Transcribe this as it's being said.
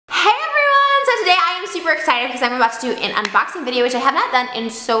super excited because I'm about to do an unboxing video, which I have not done in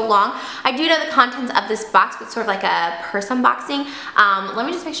so long. I do know the contents of this box, but sort of like a purse unboxing. Let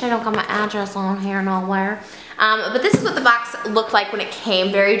me just make sure I don't got my address on here nowhere. But this is what the box looked like when it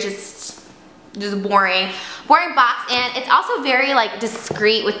came. Very just boring box, and it's also very like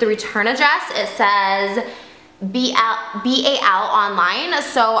discreet with the return address. It says BAL online,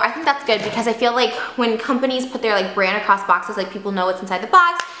 so I think that's good because I feel like when companies put their like brand across boxes, like people know what's inside the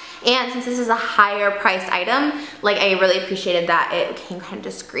box. And since this is a higher priced item, like I really appreciated that it came kind of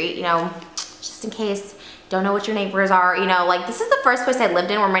discreet, you know, just in case you don't know what your neighbors are, you know, like this is the first place I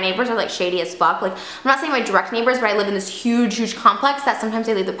lived in where my neighbors are like shady as fuck. Like I'm not saying my direct neighbors, but I live in this huge complex that sometimes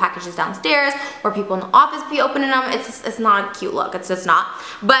they leave the packages downstairs or people in the office be opening them. It's not a cute look, it's just not.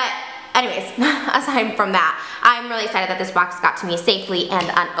 But anyways, aside from that, I'm really excited that this box got to me safely and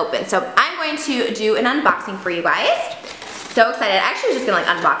unopened. So I'm going to do an unboxing for you guys. So excited. I actually was just gonna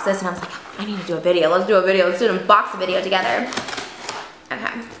like unbox this and I was like, I need to do a video. Let's do a video. Let's do an unboxing video together.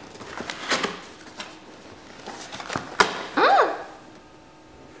 Okay.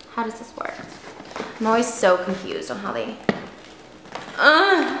 How does this work? I'm always so confused on how they...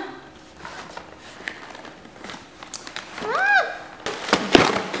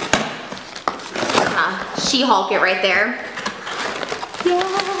 She-Hulk it right there.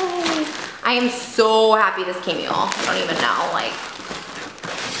 Yay! I am so happy this came, y'all. I don't even know, like...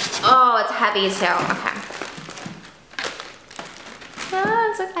 Oh, it's heavy too. Okay. Oh,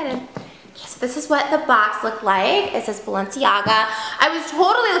 I'm so excited. Okay, so this is what the box looked like. It says Balenciaga. I was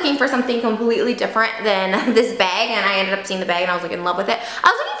totally looking for something completely different than this bag, and I ended up seeing the bag and I was like in love with it. I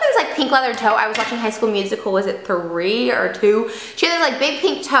was looking for this like pink leather tote. I was watching High School Musical, was it 3 or 2? She had this like big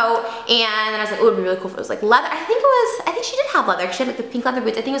pink tote, and then I was like, oh, it would be really cool if it was like leather. I think she did have leather. She had like the pink leather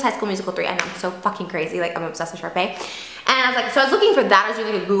boots. I think it was High School Musical 3. I know, I'm so fucking crazy. Like I'm obsessed with Sharpay. And I was like, so I was looking for that. I was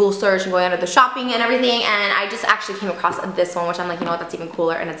doing like a Google search and going under the shopping and everything, and I just actually came across this one, which I'm like, you know what, that's even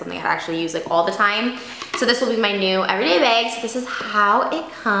cooler, and it's something I actually use like all the time. So this will be my new everyday bag. So this is how it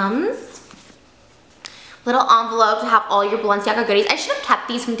comes. Little envelope to have all your Balenciaga goodies. I should have kept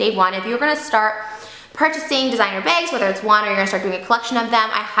these from day one. If you were gonna start purchasing designer bags, whether it's one or you're gonna start doing a collection of them,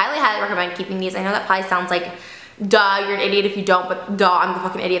 I highly recommend keeping these. I know that probably sounds like, duh, you're an idiot if you don't, but duh, I'm the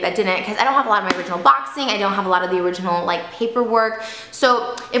fucking idiot that didn't, because I don't have a lot of my original boxing. I don't have a lot of the original like paperwork.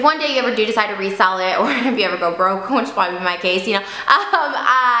 So if one day you ever do decide to resell it, or if you ever go broke, which is probably my case, you know,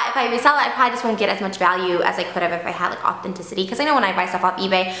 if I resell it, I probably just won't get as much value as I could have if I had like authenticity, because I know when I buy stuff off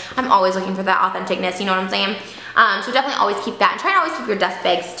eBay, I'm always looking for that authenticness, you know what I'm saying? So definitely always keep that, and try to always keep your dust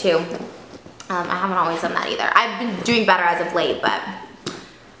bags too. I haven't always done that either. I've been doing better as of late, but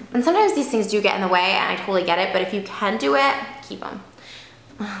and sometimes these things do get in the way, and I totally get it, but if you can do it, keep them.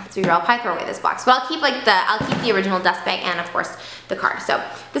 Let's be real, I'll probably throw away this box, but I'll keep the original dust bag and of course the card. So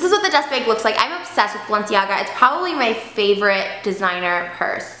this is what the dust bag looks like. I'm obsessed with Balenciaga. It's probably my favorite designer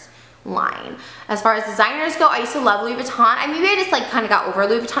purse line. As far as designers go, I used to love Louis Vuitton. Maybe I just like kind of got over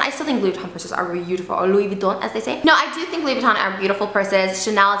Louis Vuitton. I still think Louis Vuitton purses are beautiful, or Louis Vuitton as they say. No, I do think Louis Vuitton are beautiful purses.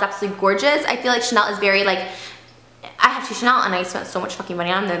 Chanel is absolutely gorgeous. I feel like Chanel is very like, I have 2 Chanel and I spent so much fucking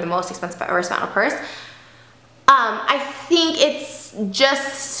money on them. They're the most expensive I've ever spent on a purse. I think it's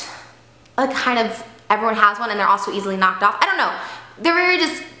just a kind of, everyone has one and they're also easily knocked off. I don't know. They're very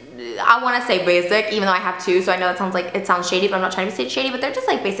just, I want to say basic, even though I have 2, so I know that sounds like, it sounds shady, but I'm not trying to say it's shady, but they're just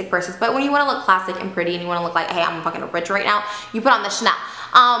like basic purses. But when you want to look classic and pretty and you want to look like, hey, I'm fucking rich right now, you put on the Chanel.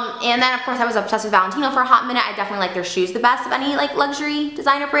 And then of course I was obsessed with Valentino for a hot minute. I definitely like their shoes the best of any like luxury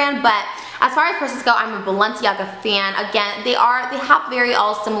designer brand, but as far as purses go, I'm a Balenciaga fan. Again, they have very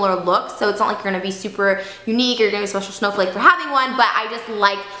all similar looks, so it's not like you're gonna be super unique or you're gonna be a special snowflake for having one, but I just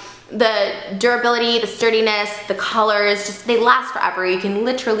like the durability, the sturdiness, the colors, just they last forever. You can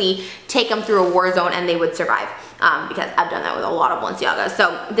literally take them through a war zone and they would survive. Because I've done that with a lot of Balenciaga.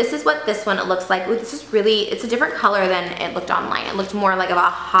 So this is what this one looks like. Ooh, this is really, it's a different color than it looked online. It looked more like of a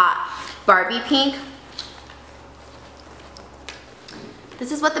hot Barbie pink.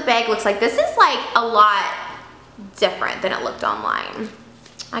 This is what the bag looks like. This is like a lot different than it looked online.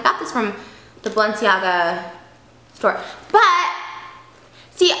 I got this from the Balenciaga store. But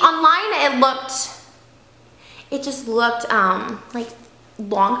see, online it just looked like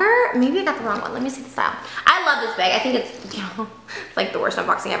longer. Maybe I got the wrong one. Let me see the style. I love this bag. I think it's, you know, it's like the worst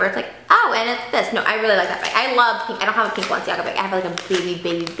unboxing ever. It's like, oh, and it's this. No, I really like that bag. I love pink. I don't have a pink Balenciaga bag. I have like a baby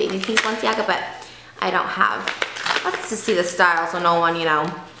pink Balenciaga, but I don't have. Let's just see the style so no one, you know.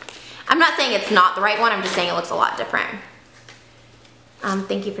 I'm not saying it's not the right one. I'm just saying it looks a lot different.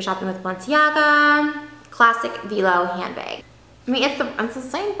 Thank you for shopping with Balenciaga. Classic Velo handbag. I mean, it's the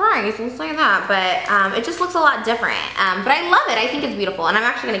same price, we'll say that, but it just looks a lot different. But I love it, I think it's beautiful, and I'm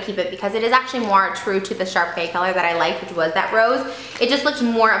actually gonna keep it because it is actually more true to the Sharpay color that I liked, which was that rose. It just looked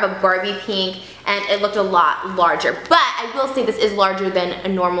more of a Barbie pink, and it looked a lot larger. But I will say this is larger than a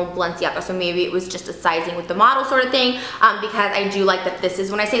normal Balenciaga, so maybe it was just a sizing with the model sort of thing, because I do like that this is,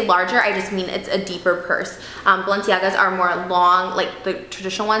 when I say larger, I just mean it's a deeper purse. Balenciagas are more long, like the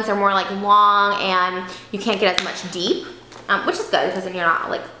traditional ones, they're more like long, and you can't get as much deep. Which is good because then you're not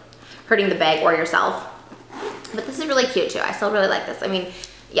like hurting the bag or yourself. But this is really cute too. I still really like this. I mean,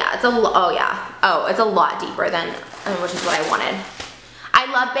 yeah, it's a it's a lot deeper than, which is what I wanted.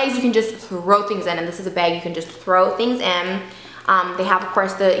 I love bags you can just throw things in, and this is a bag you can just throw things in. They have, of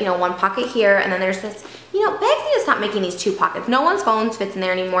course, the, you know, one pocket here, and then there's this, you know, bags need to stop making these two pockets. No one's phone fits in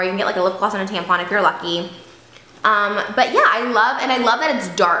there anymore. You can get like a lip gloss and a tampon if you're lucky. But yeah, I love that it's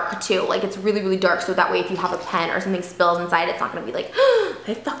dark too. Like it's really, really dark, so that way if you have a pen or something spills inside, it's not gonna be like, oh,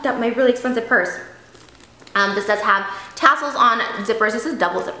 I fucked up my really expensive purse. This does have tassels on zippers. This is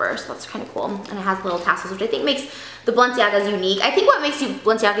double zippers, so that's kind of cool. And it has little tassels, which I think makes the Balenciagas unique. I think what makes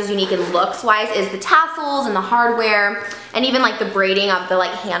Balenciagas unique in looks wise is the tassels and the hardware, and even like the braiding of the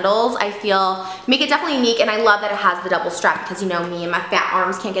like handles, I feel make it definitely unique. And I love that it has the double strap because, you know, me and my fat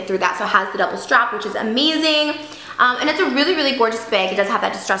arms can't get through that, so it has the double strap, which is amazing. And it's a really, really gorgeous bag. It does have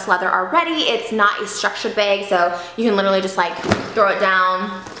that distressed leather already. It's not a structured bag, so you can literally just like throw it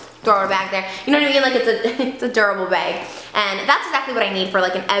down, throw it back there. You know what I mean? Like it's a durable bag. And that's exactly what I need for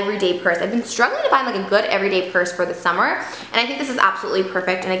like an everyday purse. I've been struggling to find like a good everyday purse for the summer, and I think this is absolutely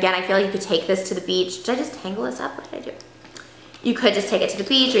perfect. And again, I feel like you could take this to the beach. Did I just tangle this up? What did I do? You could just take it to the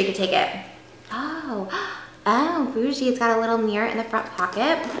beach, or you could take it, oh, bougie. It's got a little mirror in the front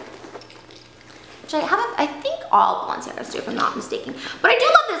pocket. I think all Balenciagas do, if I'm not mistaken. But I do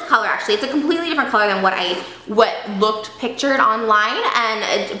love this color actually. It's a completely different color than what looked pictured online,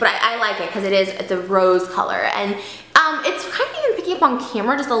 but I like it because it's a rose color, and it's kind of even picking up on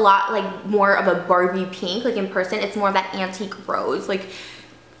camera just a lot like more of a Barbie pink. Like in person, it's more of that antique rose, like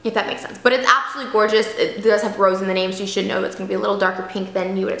if that makes sense. But it's absolutely gorgeous. It does have rose in the name, so you should know it's gonna be a little darker pink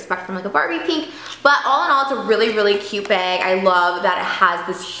than you would expect from like a Barbie pink. But all in all, it's a really, really cute bag. I love that it has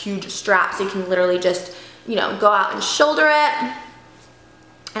this huge strap, so you can literally just, you know, go out and shoulder it.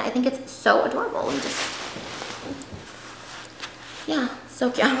 And I think it's so adorable. And just, yeah, so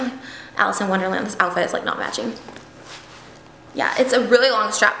cute. Alice in Wonderland, this outfit is like not matching. Yeah, it's a really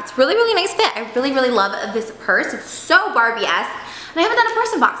long strap. It's really, really nice fit. I really, really love this purse. It's so Barbie-esque. And I haven't done a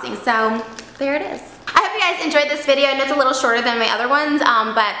purse unboxing, so there it is. I hope you guys enjoyed this video. I know it's a little shorter than my other ones,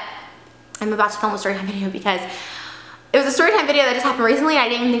 but I'm about to film a story time video because it was a story time video that just happened recently, and I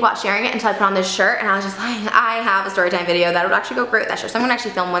didn't even think about sharing it until I put on this shirt, and I was just like, I have a story time video that would actually go great with that shirt. So I'm gonna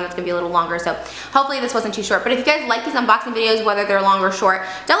actually film one that's gonna be a little longer, so hopefully this wasn't too short. But if you guys like these unboxing videos, whether they're long or short,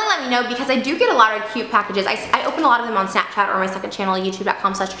 definitely let me know, because I do get a lot of cute packages. I open a lot of them on Snapchat or my second channel,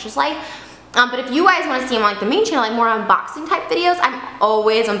 youtube.com/TrishaPaytasYoutube. But if you guys want to see them on like the main channel, like more unboxing type videos, I'm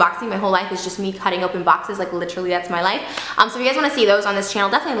always unboxing. My whole life is just me cutting open boxes, like literally that's my life. So if you guys want to see those on this channel,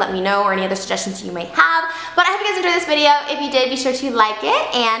 definitely let me know, or any other suggestions you may have. But I hope you guys enjoyed this video. If you did, be sure to like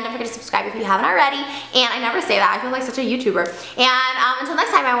it, and don't forget to subscribe if you haven't already. And I never say that, I feel like such a YouTuber. And until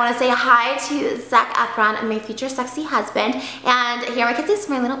next time, I want to say hi to Zac Efron, my future sexy husband, and here are my kisses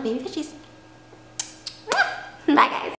for my little baby fishies. Bye guys.